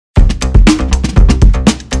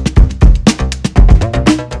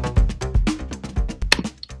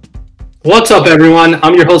What's up, everyone?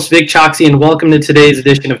 I'm your host, Vik Chokshi, and welcome to today's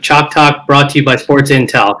edition of Chok Talk, brought to you by Sports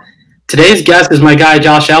Intel. Today's guest is my guy,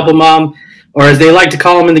 Josh Appelbaum, or as they like to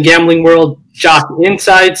call him in the gambling world, Josh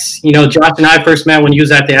Insights. You know, Josh and I first met when he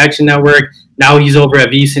was at the Action Network. Now he's over at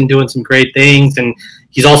VSiN doing some great things, and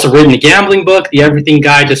he's also written a gambling book, The Everything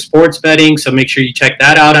Guide to Sports Betting, so make sure you check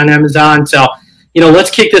that out on Amazon. So,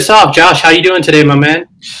 let's kick this off. Josh, how you doing today, my man?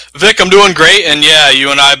 Vic, I'm doing great, and yeah,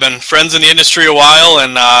 you and I have been friends in the industry a while,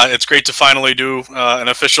 and it's great to finally do an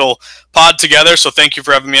official pod together, so thank you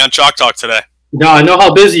for having me on Chok Talk today. No, I know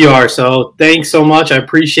how busy you are, so thanks so much. I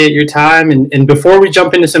appreciate your time, and before we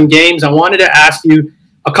jump into some games, I wanted to ask you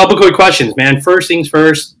a couple quick questions, man. First things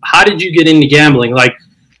first, how did you get into gambling? Like,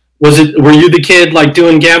 were you the kid like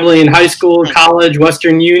doing gambling in high school, college,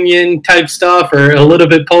 Western Union type stuff, or a little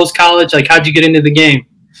bit post-college? Like, how'd you get into the game?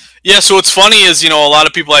 Yeah, so what's funny is, a lot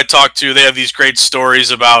of people I talk to, they have these great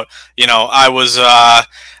stories about, I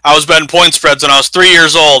was betting point spreads when I was 3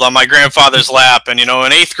 years old on my grandfather's lap, and, in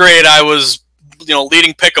 8th grade I was,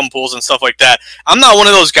 leading pick'em pools and stuff like that. I'm not one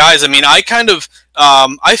of those guys. I mean, I kind of,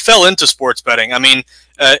 I fell into sports betting. I mean,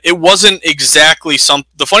 it wasn't exactly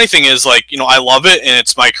the funny thing is, like, I love it, and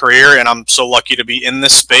it's my career, and I'm so lucky to be in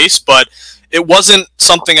this space, but it wasn't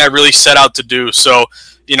something I really set out to do. So,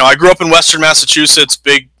 I grew up in Western Massachusetts,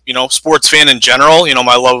 big, sports fan in general.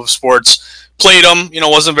 My love of sports, played them,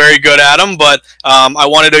 wasn't very good at them, but I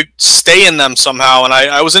wanted to stay in them somehow. And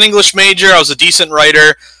I was an English major. I was a decent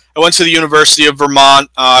writer. I went to the University of Vermont.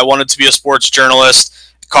 I wanted to be a sports journalist,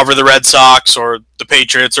 cover the Red Sox or the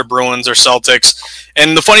Patriots or Bruins or Celtics.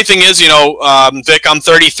 And the funny thing is, Vic, I'm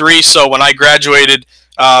 33, so when I graduated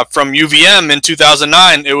from UVM in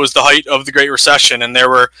 2009, it was the height of the Great Recession, and there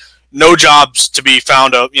were no jobs to be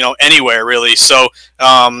found, anywhere really. So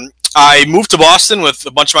I moved to Boston with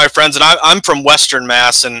a bunch of my friends, and I'm from Western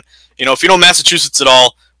Mass, and if you know Massachusetts at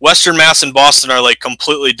all, Western Mass and Boston are like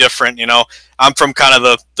completely different. I'm from kind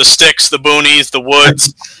of the sticks, the boonies, the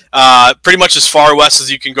woods, pretty much as far west as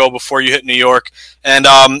you can go before you hit New York. And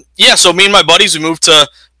so me and my buddies, we moved to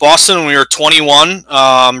Boston when we were 21,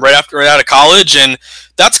 right out of college, and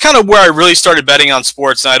that's kind of where I really started betting on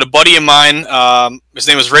sports. And I had a buddy of mine, his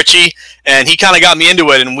name was Richie, and he kind of got me into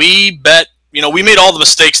it, and we bet, we made all the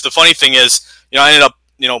mistakes. The funny thing is, I ended up,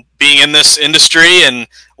 being in this industry and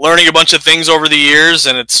learning a bunch of things over the years,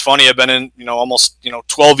 and it's funny, I've been in, almost,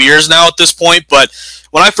 12 years now at this point, but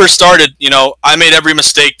when I first started, I made every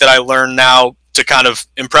mistake that I learned now to kind of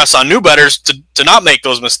impress on new bettors to not make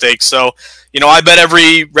those mistakes. So, I bet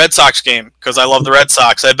every Red Sox game because I love the Red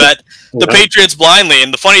Sox. I bet the Patriots blindly,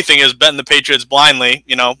 and the funny thing is, betting the Patriots blindly,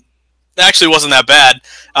 it actually wasn't that bad.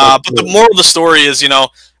 But the moral of the story is,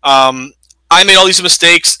 I made all these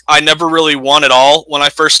mistakes. I never really won at all when I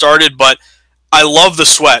first started, but I love the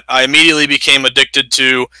sweat. I immediately became addicted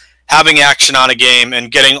to having action on a game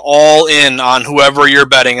and getting all in on whoever you're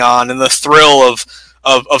betting on, and the thrill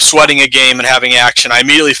of sweating a game and having action. I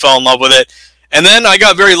immediately fell in love with it. And then I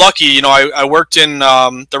got very lucky. I worked in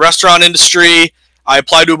the restaurant industry. I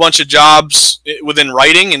applied to a bunch of jobs within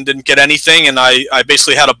writing and didn't get anything. And I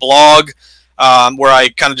basically had a blog where I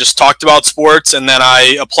kind of just talked about sports. And then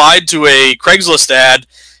I applied to a Craigslist ad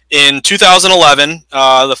in 2011.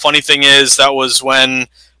 The funny thing is, that was when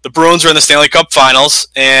the Bruins were in the Stanley Cup Finals.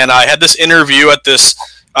 And I had this interview at this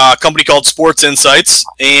company called Sports Insights,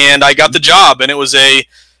 and I got the job. And it was a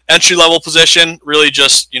entry-level position, really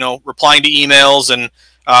just, replying to emails and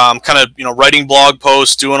kind of, writing blog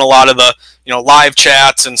posts, doing a lot of the, live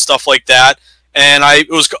chats and stuff like that. And it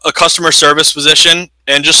was a customer service position,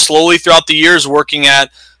 and just slowly throughout the years working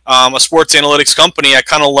at a sports analytics company, I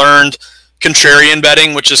kind of learned contrarian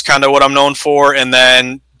betting, which is kind of what I'm known for, and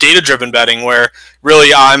then data-driven betting, where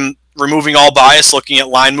really I'm removing all bias, looking at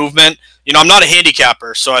line movement. I'm not a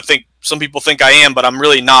handicapper, so I think some people think I am, but I'm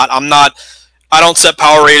really not. I don't set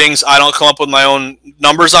power ratings. I don't come up with my own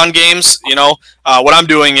numbers on games. What I'm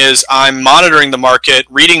doing is I'm monitoring the market,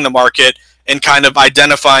 reading the market, and kind of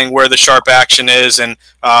identifying where the sharp action is and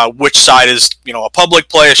which side is, a public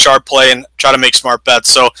play, a sharp play, and try to make smart bets.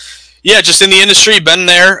 So, yeah, just in the industry, been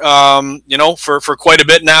there, for quite a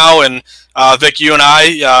bit now. And Vic, you and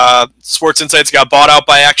I, Sports Insights got bought out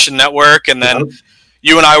by Action Network, and then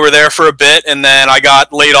you and I were there for a bit, and then I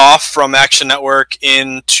got laid off from Action Network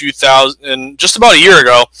in 2000, just about a year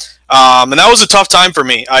ago. And that was a tough time for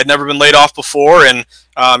me. I'd never been laid off before, and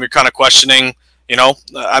you're kind of questioning,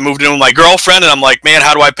 I moved in with my girlfriend, and I'm like, man,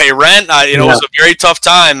 how do I pay rent? It was a very tough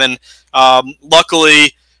time, and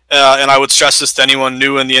luckily, and I would stress this to anyone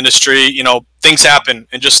new in the industry, things happen,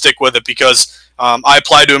 and just stick with it, because I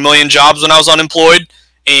applied to a million jobs when I was unemployed,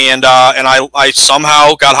 I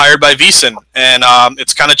somehow got hired by VSiN, and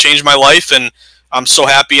it's kind of changed my life, and I'm so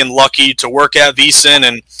happy and lucky to work at VSiN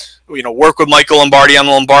and work with Michael Lombardi on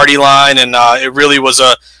the Lombardi line, and it really was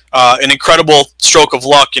an incredible stroke of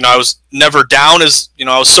luck. I was never down I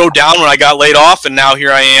was so down when I got laid off, and now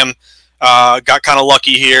here I am. Got kind of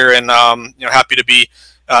lucky here, and happy to be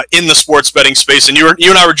in the sports betting space. And you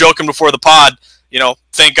and I were joking before the pod.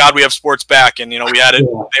 Thank God we have sports back, and we had it.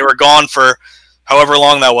 They were gone for however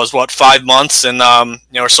long that was, 5 months, and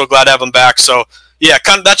we're so glad to have them back. So yeah,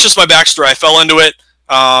 that's just my backstory. I fell into it,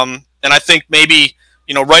 and I think maybe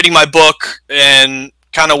writing my book and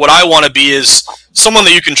kind of what I want to be is someone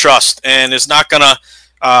that you can trust and is not gonna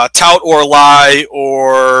tout or lie,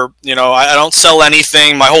 or I don't sell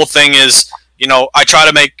anything. My whole thing is I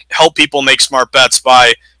try to help people make smart bets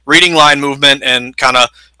by reading line movement and kind of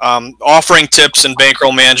offering tips and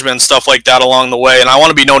bankroll management and stuff like that along the way. And I want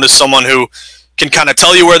to be known as someone who can kind of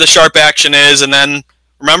tell you where the sharp action is, and then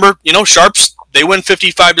remember, sharps, they win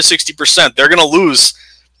 55 to 60%. They're gonna lose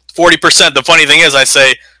 40%. The funny thing is, I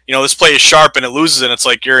say, this play is sharp and it loses, and it's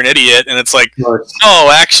like, you're an idiot. And it's like,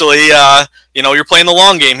 no, actually, you're playing the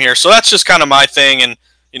long game here. So that's just kind of my thing. And,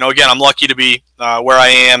 again, I'm lucky to be where I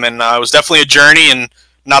am. And it was definitely a journey and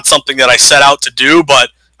not something that I set out to do, but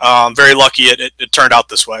I'm very lucky it turned out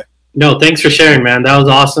this way. No, thanks for sharing, man. That was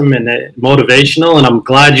awesome and motivational. And I'm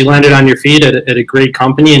glad you landed on your feet at a great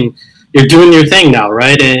company, and you're doing your thing now,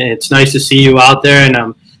 right? And it's nice to see you out there. And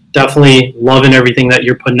I'm definitely loving everything that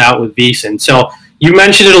you're putting out with VSiN. So you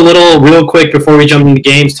mentioned it a little real quick before we jump into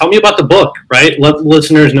games. Tell me about the book, right? Let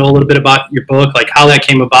listeners know a little bit about your book, like how that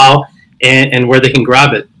came about and where they can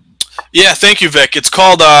grab it. Yeah, thank you, Vik. It's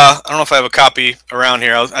called, I don't know if I have a copy around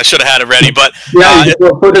here. I should have had it ready, but yeah,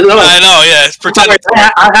 put it on. I know, yeah. Pretend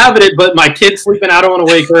I have it, but my kid's sleeping. I don't want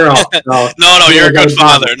to wake her up. So. No, you're a good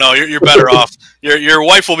father. No, you're better off. Your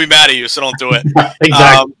wife will be mad at you, so don't do it.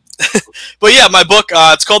 Exactly. But yeah, my book,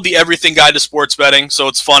 it's called The Everything Guide to Sports Betting. So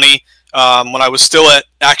it's funny. When I was still at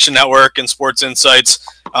Action Network and Sports Insights,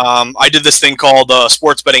 I did this thing called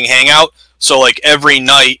Sports Betting Hangout. So like every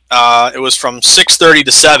night, it was from 6:30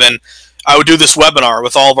 to 7. I would do this webinar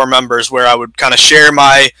with all of our members where I would kind of share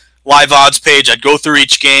my live odds page. I'd go through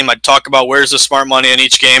each game. I'd talk about where's the smart money in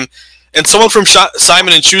each game. And someone from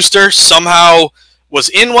Simon & Schuster somehow was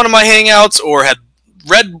in one of my hangouts or had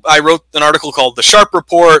read, I wrote an article called The Sharp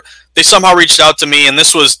Report. They somehow reached out to me, and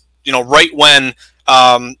this was, right when,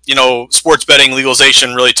 sports betting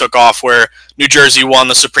legalization really took off, where New Jersey won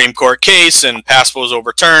the Supreme Court case and PASPA was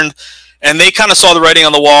overturned. And they kind of saw the writing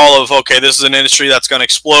on the wall of, okay, this is an industry that's going to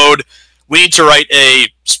explode. We need to write a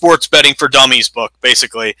sports betting for dummies book,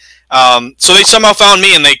 basically. So they somehow found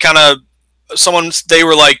me, and they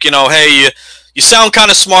were like, hey, you sound kind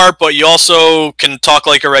of smart, but you also can talk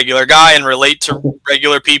like a regular guy and relate to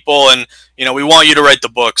regular people, and we want you to write the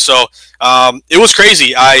book. So it was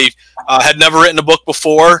crazy. I had never written a book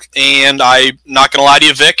before, and I'm not going to lie to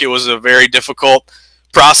you, Vik, it was a very difficult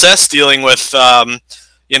process dealing with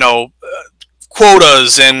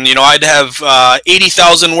quotas, and I'd have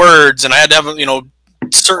 80,000 words, and I had to have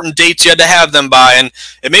certain dates you had to have them by, and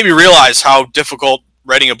it made me realize how difficult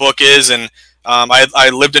writing a book is. And I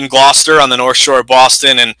lived in Gloucester on the North Shore of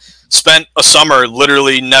Boston, and spent a summer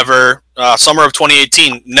literally never, summer of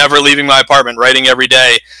 2018, never leaving my apartment, writing every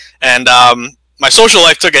day. And my social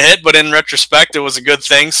life took a hit, but in retrospect, it was a good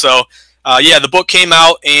thing. So yeah, the book came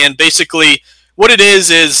out, and basically what it is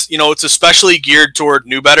it's especially geared toward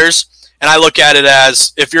new bettors. And I look at it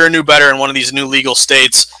as, if you're a new bettor in one of these new legal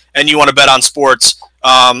states and you want to bet on sports,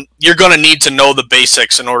 you're going to need to know the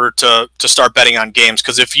basics in order to start betting on games.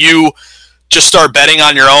 Because if you just start betting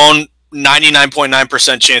on your own,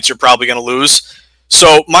 99.9% chance you're probably going to lose.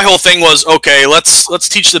 So my whole thing was, okay, let's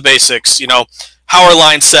teach the basics. How are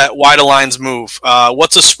lines set? Why do lines move?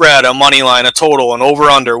 What's a spread, a money line, a total, an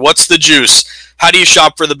over-under? What's the juice? How do you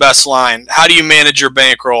shop for the best line? How do you manage your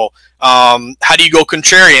bankroll? How do you go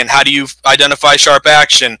contrarian? How do you identify sharp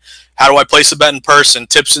action? How do I place a bet in person?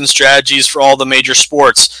 Tips and strategies for all the major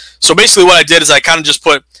sports. So basically what I did is I kind of just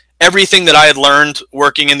put everything that I had learned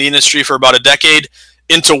working in the industry for about a decade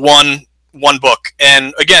into one book.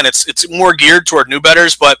 And again, it's more geared toward new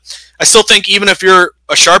bettors, but I still think even if you're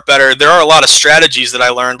a sharp bettor, there are a lot of strategies that I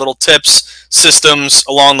learned, little tips, systems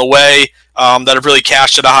along the way that have really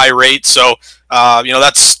cashed at a high rate. So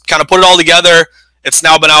that's kind of put it all together. It's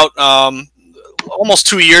now been out almost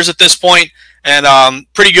 2 years at this point, and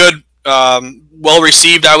pretty good, well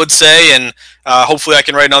received, I would say. And hopefully I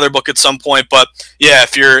can write another book at some point. But yeah,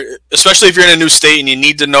 especially if you're in a new state and you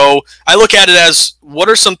need to know, I look at it as, what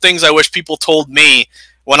are some things I wish people told me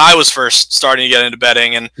when I was first starting to get into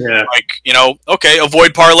betting, and okay,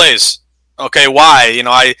 avoid parlays. Okay, why?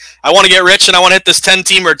 I want to get rich and I want to hit this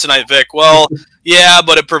 10-teamer tonight, Vic. Well, yeah,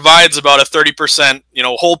 but it provides about a 30%,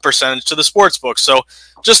 hold percentage to the sports book. So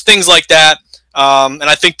just things like that. And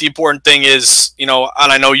I think the important thing is, and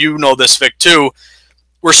I know you know this, Vic, too.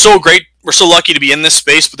 We're so lucky to be in this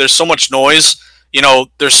space, but there's so much noise.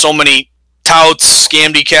 There's so many touts,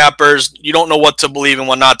 scam decappers. You don't know what to believe and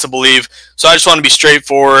what not to believe. So I just want to be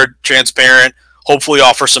straightforward, transparent, hopefully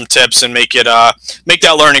offer some tips and make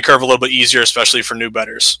that learning curve a little bit easier, especially for new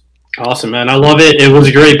bettors. Awesome, man. I love it. It was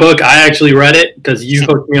a great book. I actually read it because you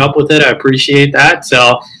hooked me up with it. I appreciate that.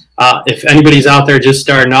 So if anybody's out there just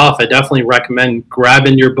starting off, I definitely recommend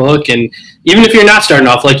grabbing your book. And even if you're not starting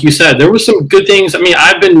off, like you said, there was some good things. I mean,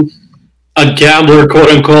 I've been a gambler, quote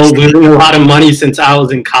unquote, losing a lot of money since I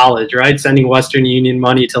was in college, right? Sending Western Union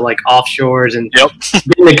money to like offshores and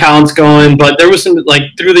getting accounts going. But there was some, like,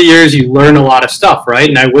 through the years, you learn a lot of stuff, right?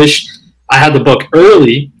 And I wish I had the book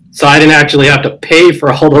early so I didn't actually have to pay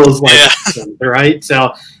for all those, right?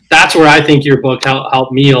 So that's where I think your book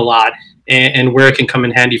helped me a lot, and where it can come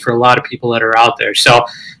in handy for a lot of people that are out there. So,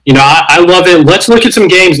 I love it. Let's look at some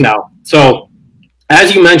games now. So,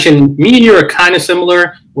 as you mentioned, me and you are kind of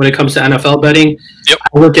similar when it comes to NFL betting. Yep.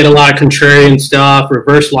 I look at a lot of contrarian stuff,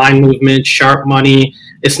 reverse line movement, sharp money.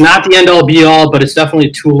 It's not the end-all, be-all, but it's definitely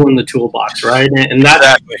a tool in the toolbox, right? And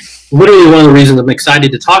that's literally one of the reasons I'm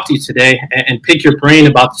excited to talk to you today and pick your brain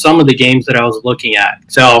about some of the games that I was looking at.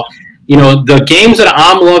 So, the games that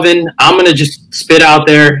I'm loving, I'm going to just spit out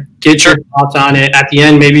there, get your thoughts on it. At the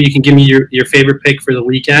end, maybe you can give me your favorite pick for the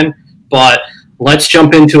weekend. But let's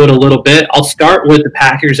jump into it a little bit. I'll start with the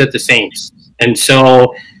Packers at the Saints. And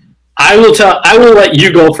so I will let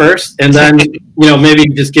you go first, and then maybe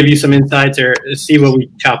just give you some insights or see what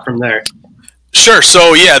we chop from there. Sure.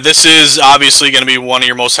 So yeah, this is obviously going to be one of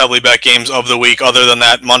your most heavily bet games of the week, other than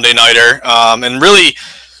that Monday nighter. And really,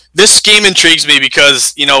 this game intrigues me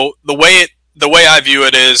because the way I view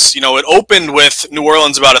it is, it opened with New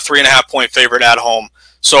Orleans about a 3.5-point favorite at home.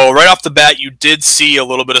 So right off the bat, you did see a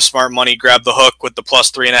little bit of smart money grab the hook with the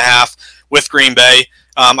plus 3.5 with Green Bay.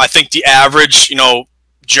 I think the average,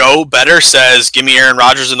 Joe better says, give me Aaron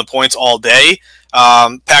Rodgers in the points all day.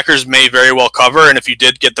 Packers may very well cover, and if you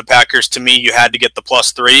did get the Packers, to me, you had to get the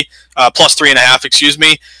plus 3.5, excuse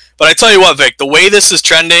me. But I tell you what, Vic, the way this is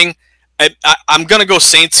trending, I'm going to go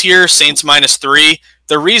Saints here, Saints -3.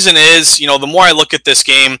 The reason is, the more I look at this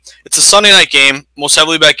game, it's a Sunday night game, most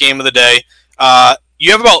heavily bet game of the day.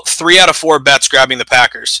 You have about 3 out of 4 bets grabbing the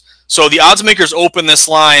Packers. So the odds makers open this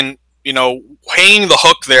line, hanging the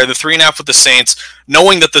hook there, the 3.5 with the Saints,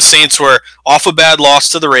 knowing that the Saints were off a bad loss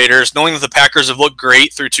to the Raiders, knowing that the Packers have looked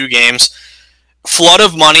great through 2 games. Flood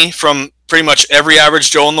of money from pretty much every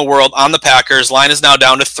average Joe in the world on the Packers. Line is now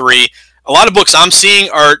down to 3. A lot of books I'm seeing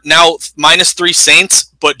are now -3 Saints,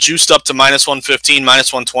 but juiced up to -115,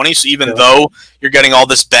 -120. So even though you're getting all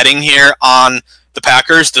this betting here on the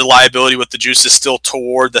Packers, the liability with the juice is still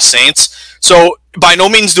toward the Saints. So by no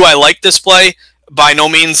means do I like this play. By no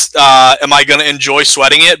means am I going to enjoy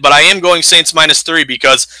sweating it, but I am going Saints -3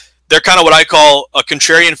 because they're kind of what I call a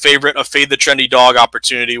contrarian favorite, a fade the trendy dog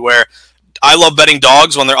opportunity, where I love betting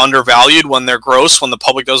dogs when they're undervalued, when they're gross, when the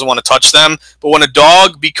public doesn't want to touch them. But when a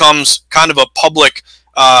dog becomes kind of a public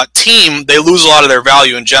team, they lose a lot of their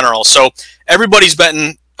value in general. So everybody's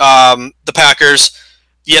betting the Packers,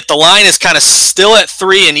 yet the line is kind of still at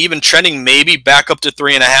 3 and even trending maybe back up to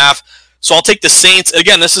 3.5. So I'll take the Saints.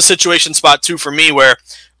 Again, this is situation spot 2 for me, where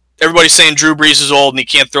everybody's saying Drew Brees is old and he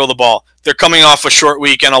can't throw the ball. They're coming off a short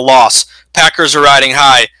week and a loss. Packers are riding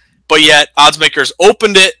high. But yet, odds makers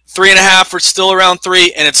opened it 3.5, or still around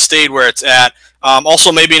 3, and it stayed where it's at.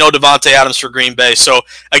 Also, maybe no Devontae Adams for Green Bay. So,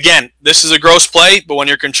 again, this is a gross play, but when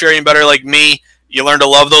you're contrarian better like me, you learn to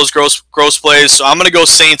love those gross plays. So I'm going to go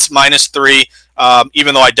Saints -3,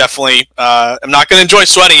 even though I definitely am not going to enjoy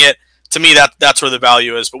sweating it. To me, that's where the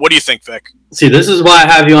value is. But what do you think, Vic? See, this is why I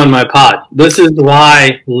have you on my pod. This is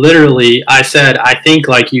why, literally, I said I think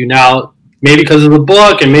like you now, maybe because of the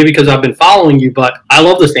book and maybe because I've been following you, but I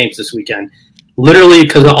love the Saints this weekend. Literally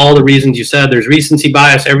because of all the reasons you said. There's recency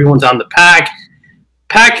bias. Everyone's on the Pack.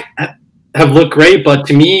 Pack have looked great, but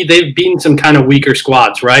to me, they've beaten some kind of weaker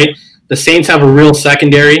squads, right? The Saints have a real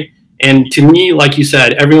secondary. And to me, like you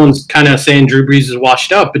said, everyone's kind of saying Drew Brees is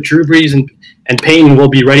washed up, but Drew Brees and Payton will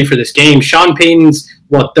be ready for this game. Sean Payton's,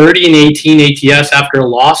 30-18 ATS after a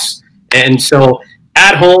loss. And so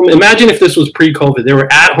at home, imagine if this was pre-COVID. They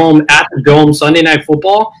were at home at the Dome Sunday Night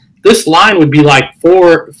Football. This line would be like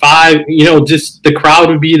 4, 5, just the crowd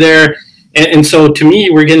would be there. And so to me,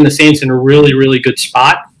 we're getting the Saints in a really, really good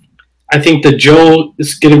spot. I think the Joe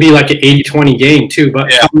is going to be like an 80-20 game too.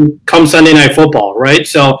 But Yeah. come Sunday Night Football, right?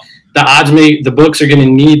 So the odds the books are going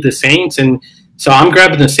to need the Saints, and so I'm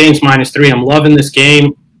grabbing the Saints -3. I'm loving this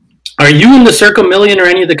game. Are you in the Circle Million or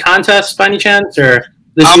any of the contests by any chance? Or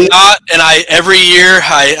I'm not, and every year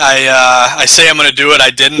I say I'm going to do it. I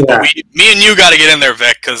didn't, Yeah. but me and you got to get in there,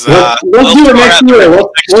 Vic, because let's do it next year.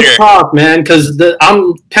 Let's talk, man, because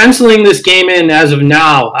I'm penciling this game in as of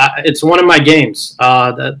now. It's one of my games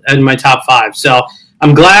in my top 5. So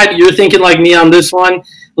I'm glad you're thinking like me on this one.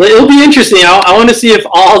 It'll be interesting. I want to see if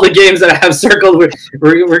all the games that I have circled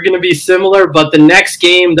we're going to be similar. But the next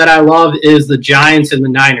game that I love is the Giants and the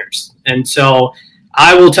Niners, and so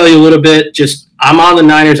I will tell you a little bit. I'm on the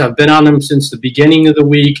Niners. I've been on them since the beginning of the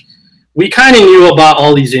week. We kind of knew about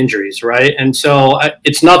all these injuries, right? And so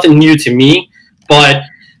it's nothing new to me, but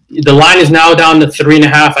the line is now down to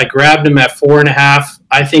 3.5. I grabbed them at 4.5.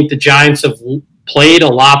 I think the Giants have played a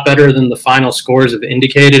lot better than the final scores have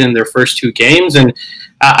indicated in their first 2 games, and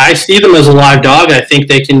I see them as a live dog. I think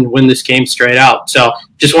they can win this game straight out. So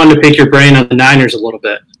just wanted to pick your brain on the Niners a little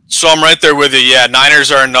bit. So I'm right there with you. Yeah,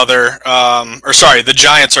 Niners are another, the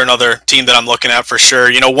Giants are another team that I'm looking at for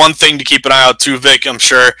sure. One thing to keep an eye out too, Vic, I'm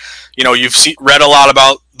sure, you've read a lot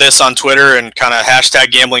about this on Twitter and kind of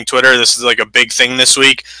hashtag gambling Twitter. This is like a big thing this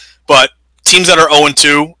week. But teams that are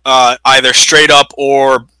 0-2, either straight up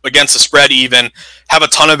or against the spread even, have a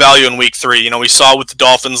ton of value in week 3. We saw with the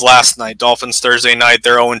Dolphins last night. Dolphins Thursday night,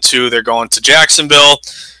 they're 0-2. They're going to Jacksonville.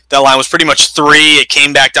 That line was pretty much 3. It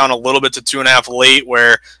came back down a little bit to 2.5 late,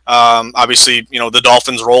 where obviously the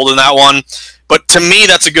Dolphins rolled in that one. But to me,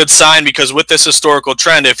 that's a good sign, because with this historical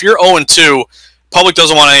trend, if you're 0-2, public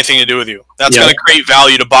doesn't want anything to do with you. That's going to create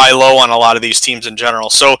value to buy low on a lot of these teams in general.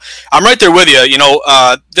 So I'm right there with you.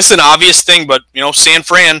 This is an obvious thing, but San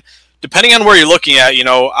Fran, depending on where you're looking at,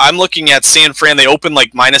 I'm looking at San Fran. They opened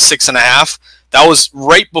like -6.5. That was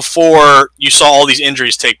right before you saw all these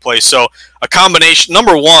injuries take place. So a combination.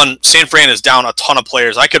 Number one, San Fran is down a ton of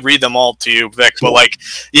players. I could read them all to you, Vic, but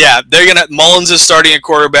they're gonna. Mullins is starting at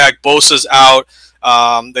quarterback. Bosa's out.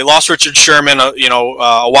 They lost Richard Sherman,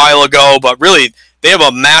 a while ago, but really they have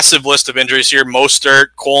a massive list of injuries here.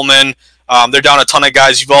 Mostert, Coleman. They're down a ton of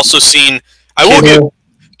guys. You've also seen. I will give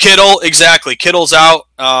Kittle, exactly. Kittle's out,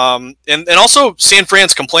 and also San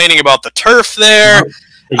Fran's complaining about the turf there.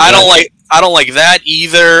 Exactly. I don't like that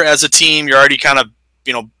either. As a team, you're already kind of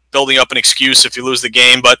building up an excuse if you lose the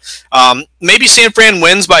game. But maybe San Fran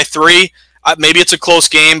wins by 3. Maybe it's a close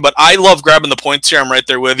game, but I love grabbing the points here. I'm right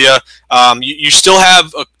there with you. You still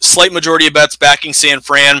have a slight majority of bets backing San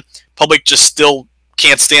Fran. Public just still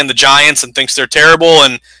can't stand the Giants and thinks they're terrible.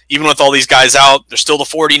 And even with all these guys out, they're still the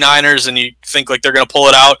 49ers, and you think like they're going to pull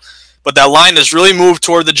it out. But that line has really moved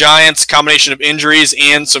toward the Giants, combination of injuries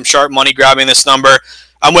and some sharp money grabbing this number.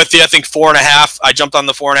 I'm with you. I think 4.5. I jumped on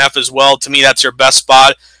the 4.5 as well. To me, that's your best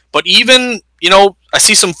spot. But even, I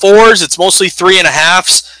see some 4s. It's mostly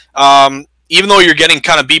 3.5s. Even though you're getting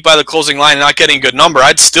kind of beat by the closing line and not getting a good number,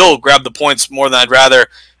 I'd still grab the points more than I'd rather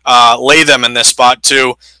lay them in this spot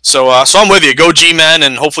too. So I'm with you. Go G-Men,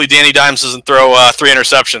 and hopefully Danny Dimes doesn't throw 3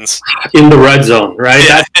 interceptions. In the red zone, right?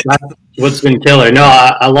 Yeah. That's what's been killer. No,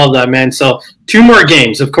 I love that, man. So 2 more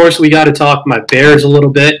games. Of course, we got to talk my Bears a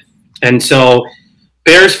little bit. And so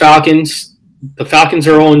Bears-Falcons. The Falcons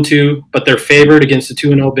are 0-2, but they're favored against the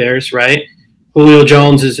 2-0 Bears, right? Julio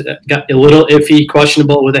Jones is got a little iffy,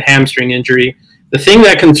 questionable with a hamstring injury. The thing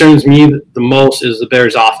that concerns me the most is the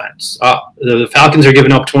Bears' offense. The Falcons are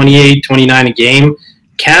giving up 28, 29 a game.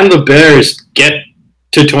 Can the Bears get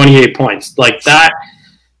to 28 points? Like that,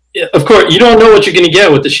 of course, you don't know what you're going to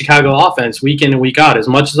get with the Chicago offense week in and week out. As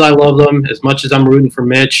much as I love them, as much as I'm rooting for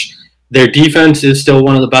Mitch, their defense is still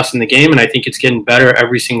one of the best in the game, and I think it's getting better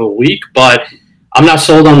every single week. But I'm not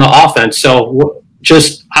sold on the offense. So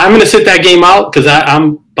I'm going to sit that game out because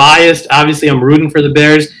I'm biased. Obviously, I'm rooting for the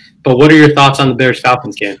Bears. But what are your thoughts on the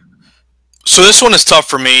Bears-Falcons game? So this one is tough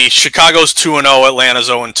for me. Chicago's 2-0, Atlanta's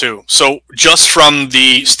 0-2. So just from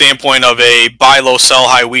the standpoint of a buy low, sell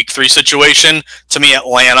high week 3 situation, to me,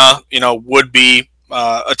 Atlanta, would be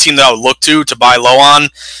a team that I would look to buy low on.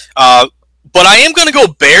 But I am going to go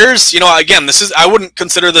Bears. Again, I wouldn't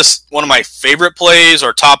consider this one of my favorite plays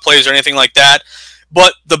or top plays or anything like that.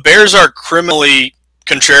 But the Bears are criminally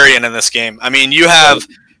contrarian in this game. I mean, you have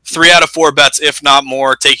 3 out of 4 bets, if not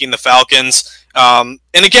more, taking the Falcons. And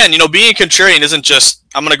again, being a contrarian isn't just,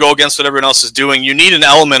 I'm going to go against what everyone else is doing. You need an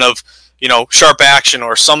element of, sharp action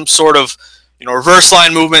or some sort of, reverse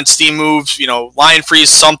line movement, steam moves, line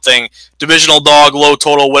freeze, something, divisional dog, low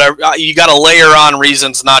total, whatever. You got to layer on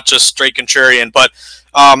reasons, not just straight contrarian. But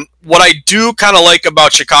What I do kind of like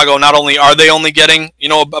about Chicago, not only are they only getting,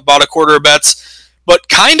 about a quarter of bets, but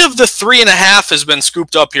kind of the 3.5 has been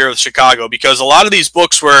scooped up here with Chicago, because a lot of these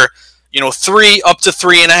books were, 3 up to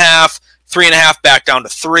 3.5, 3.5 back down to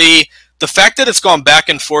 3. The fact that it's gone back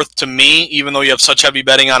and forth, to me, even though you have such heavy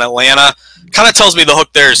betting on Atlanta, kind of tells me the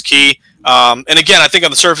hook there is key. And again, I think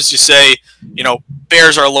on the surface you say,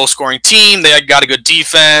 Bears are a low-scoring team. They got a good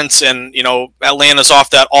defense, and, Atlanta's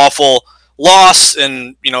off that awful loss,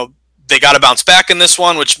 and, they got to bounce back in this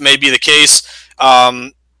one, which may be the case.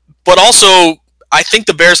 But also, I think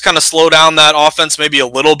the Bears kind of slow down that offense maybe a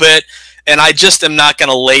little bit, and I just am not going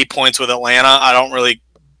to lay points with Atlanta. I don't really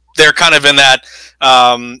 – they're kind of in that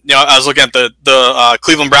I was looking at the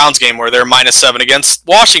Cleveland Browns game where they're -7 against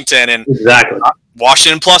Washington, and exactly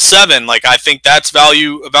Washington +7. Like, I think that's a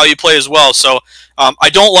value play as well. So I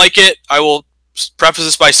don't like it. I will preface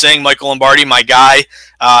this by saying Michael Lombardi, my guy,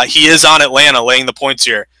 he is on Atlanta laying the points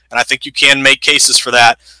here, and I think you can make cases for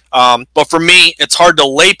that. But for me, it's hard to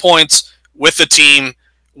lay points with the team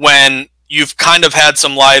when you've kind of had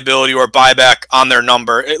some liability or buyback on their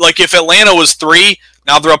number. Like, if Atlanta was 3,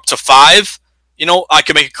 now they're up to 5, I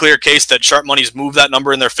can make a clear case that sharp money's moved that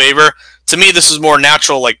number in their favor. To me, this is more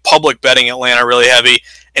natural, like public betting Atlanta really heavy,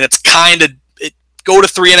 and it's kind of go to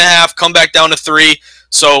 3.5, come back down to 3.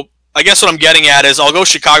 So I guess what I'm getting at is I'll go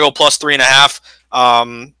Chicago plus 3.5.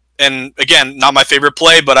 And again, not my favorite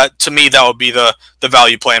play, but to me that would be the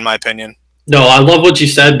value play in my opinion. No, I love what you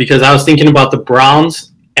said, because I was thinking about the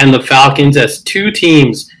Browns and the Falcons as two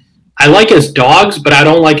teams I like as dogs, but I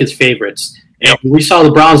don't like as favorites. And we saw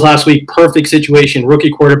the Browns last week, perfect situation, rookie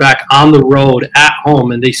quarterback on the road at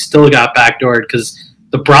home, and they still got backdoored because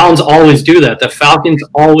the Browns always do that. The Falcons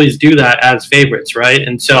always do that as favorites, right?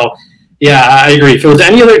 And so, yeah, I agree. If it was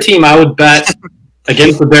any other team, I would bet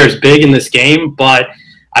against the Bears big in this game, but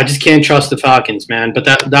I just can't trust the Falcons, man. But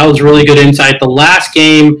that was really good insight. The last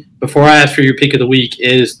game, before I ask for your pick of the week,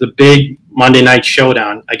 is the big Monday night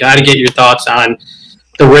showdown. I got to get your thoughts on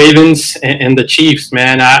the Ravens and the Chiefs,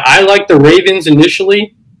 man. I like the Ravens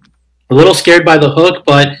initially, a little scared by the hook,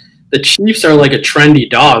 but the Chiefs are like a trendy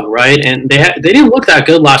dog, right? And they didn't look that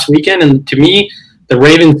good last weekend, and to me, the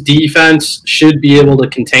Ravens defense should be able to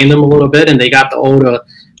contain them a little bit, and they got the O to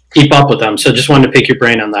keep up with them. So just wanted to pick your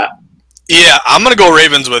brain on that. Yeah, I'm going to go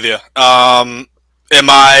Ravens with you. Am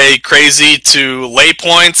I crazy to lay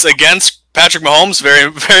points against Patrick Mahomes?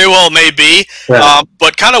 Very, very well may be. Yeah.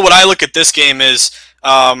 But kind of what I look at this game is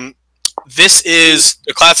this is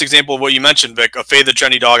a classic example of what you mentioned, Vic, a fade the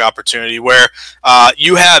trendy dog opportunity where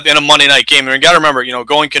you have in a Monday night game, and you got to remember,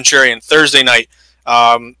 going contrarian Thursday night,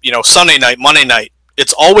 Sunday night, Monday night.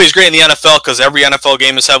 It's always great in the NFL because every NFL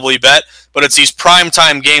game is heavily bet, but it's these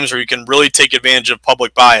primetime games where you can really take advantage of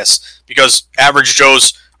public bias because average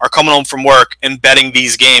Joes are coming home from work and betting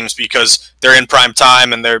these games because they're in prime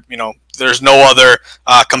time and they're, there's no other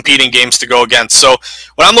competing games to go against. So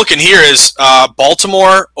what I'm looking here is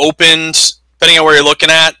Baltimore opened, depending on where you're looking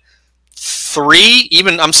at, 3,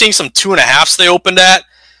 even I'm seeing some 2.5s they opened at,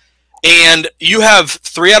 and you have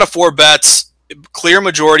 3 out of 4 bets, clear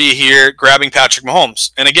majority here grabbing Patrick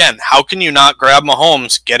Mahomes. And again, how can you not grab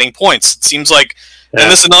Mahomes getting points? It seems like, and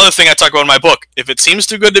this is another thing I talk about in my book, if it seems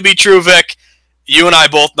too good to be true, Vic, you and I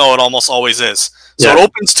both know it almost always is. So it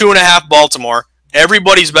opens 2.5 Baltimore.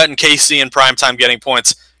 Everybody's betting KC in primetime getting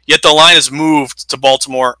points, yet the line is moved to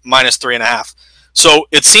Baltimore -3.5. So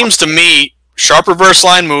it seems to me, sharp reverse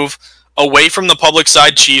line move away from the public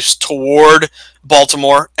side Chiefs toward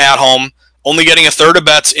Baltimore at home, only getting a third of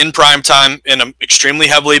bets in primetime in an extremely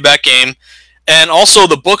heavily bet game. And also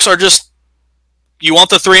the books are just, you want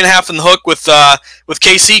the 3.5 in the hook with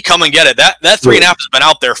KC, come and get it. That 3.5 has been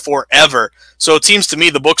out there forever. So it seems to me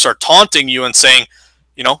the books are taunting you and saying,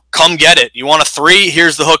 come get it. You want a 3?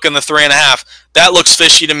 Here's the hook in the 3.5. That looks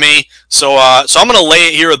fishy to me. So I'm going to lay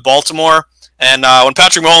it here with Baltimore. And when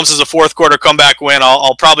Patrick Mahomes has a fourth quarter comeback win,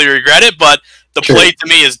 I'll probably regret it. But the play to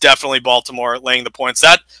me is definitely Baltimore laying the points.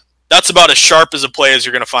 That's about as sharp as a play as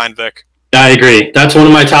you're going to find, Vic. I agree. That's one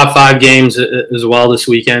of my top 5 games as well this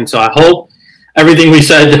weekend. So I hope everything we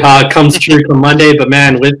said comes true for Monday. But,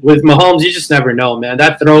 man, with Mahomes, you just never know, man.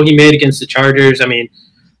 That throw he made against the Chargers, I mean,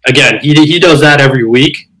 again, he does that every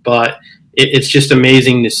week. But it's just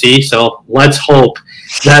amazing to see. So let's hope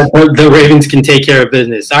that the Ravens can take care of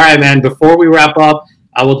business. All right, man, before we wrap up,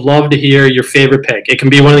 I would love to hear your favorite pick. It can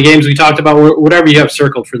be one of the games we talked about, whatever you have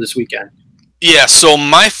circled for this weekend. Yeah, so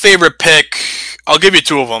my favorite pick, I'll give you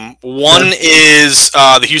 2 of them. One is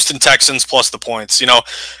the Houston Texans plus the points.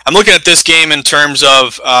 I'm looking at this game in terms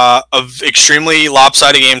of extremely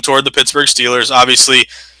lopsided game toward the Pittsburgh Steelers. Obviously,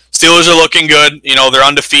 Steelers are looking good. You know, they're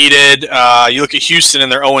undefeated. You look at Houston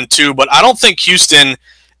and they're 0-2, but I don't think Houston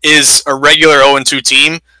is a regular 0-2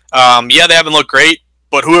 team. Yeah, they haven't looked great,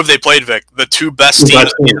 but who have they played, Vic? The two best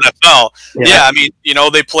teams in the NFL. Yeah, I mean, you know,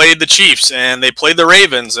 they played the Chiefs and they played the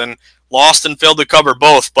Ravens and lost and failed to cover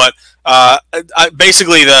both. But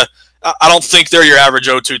basically, I don't think they're your average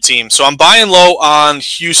 0-2 team. So I'm buying low on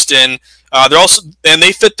Houston. They're also, and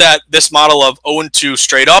they fit this model of 0-2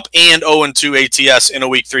 straight up and 0-2 ATS in a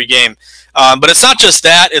Week 3 game. But it's not just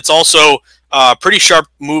that; it's also a pretty sharp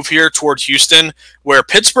move here toward Houston, where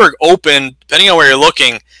Pittsburgh opened, depending on where you're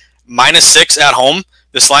looking, -6 at home.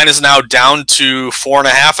 This line is now down to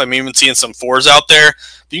 4.5. I'm even seeing some 4s out there.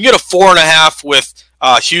 If you can get a 4.5 with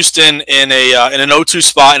Houston in an 0-2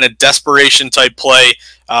 spot in a desperation type play,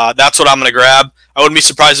 that's what I'm going to grab. I wouldn't be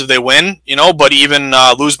surprised if they win, you know, but even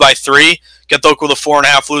lose by 3, get the hook with a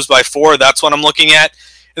 4.5, lose by 4. That's what I'm looking at.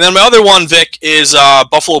 And then my other one, Vic, is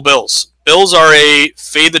Buffalo Bills. Bills are a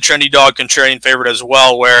fade the trendy dog contrarian favorite as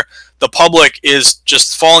well, where the public is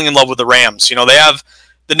just falling in love with the Rams. You know, they have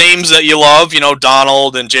the names that you love, you know,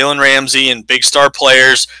 Donald and Jalen Ramsey and big star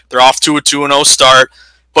players. They're off to a 2-0 start.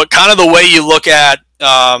 But kind of the way you look at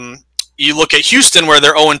Houston, where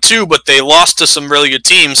they're 0-2, but they lost to some really good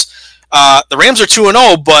teams. The Rams are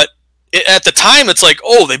 2-0, but at the time it's like,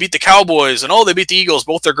 oh, they beat the Cowboys and oh, they beat the Eagles.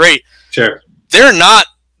 Both are great. Sure. They're not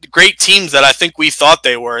great teams that I think we thought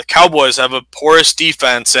they were. Cowboys have a porous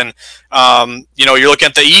defense, and you know, you're looking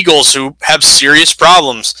at the Eagles, who have serious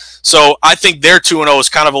problems. So I think their 2-0 is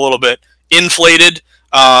kind of a little bit inflated.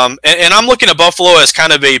 And I'm looking at Buffalo as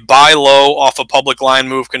kind of a buy low off a public line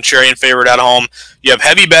move, contrarian favorite at home. You have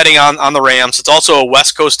heavy betting on the Rams. It's also a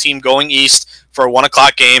West Coast team going east for a 1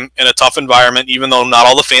 o'clock game in a tough environment, even though not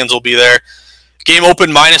all the fans will be there. Game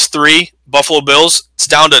open -3, Buffalo Bills. It's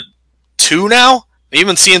down to 2 now.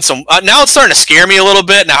 Even seeing some now, it's starting to scare me a little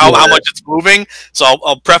bit now how much it's moving. So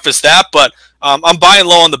I'll preface that, but I'm buying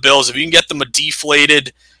low on the Bills. If you can get them a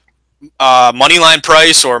deflated money line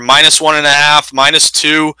price or -1.5,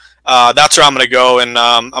 -2, that's where I'm going to go. And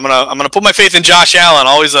I'm gonna put my faith in Josh Allen.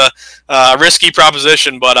 Always a risky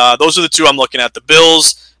proposition, but those are the two I'm looking at: the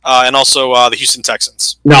Bills and also the Houston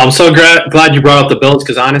Texans. No, I'm so glad you brought up the Bills,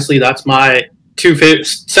 because honestly, that's my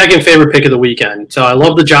second favorite pick of the weekend. So I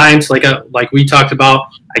love the Giants, like we talked about.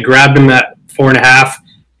 I grabbed them at 4.5,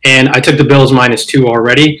 and I took the Bills -2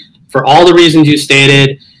 already for all the reasons you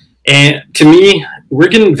stated. And to me, we're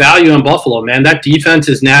getting value on Buffalo, man. That defense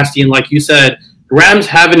is nasty, and like you said, the Rams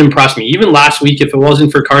haven't impressed me. Even last week, if it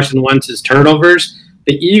wasn't for Carson Wentz's turnovers,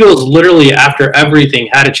 the Eagles literally, after everything,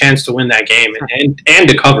 had a chance to win that game and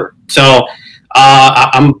to cover. So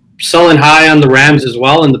I'm selling high on the Rams as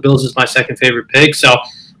well, and the Bills is my second favorite pick. So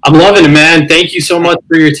I'm loving it, man. Thank you so much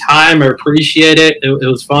for your time. I appreciate it. It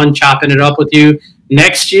was fun chopping it up with you.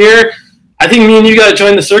 Next year, I think me and you got to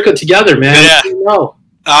join the circuit together, man. Yeah. know.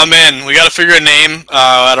 I'm in. We got to figure a name.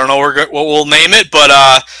 I don't know what we'll name it, but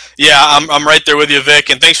yeah, I'm right there with you, Vic.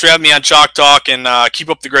 And thanks for having me on Chok Talk, and keep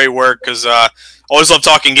up the great work, because always love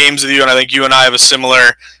talking games with you, and I think you and I have a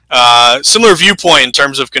similar viewpoint in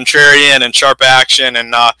terms of contrarian and sharp action,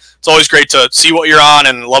 and it's always great to see what you're on,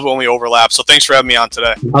 and love it when we overlap. So thanks for having me on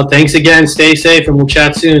today. Well, thanks again. Stay safe, and we'll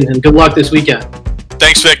chat soon, and good luck this weekend.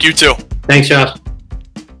 Thanks, Vic. You too. Thanks, Josh.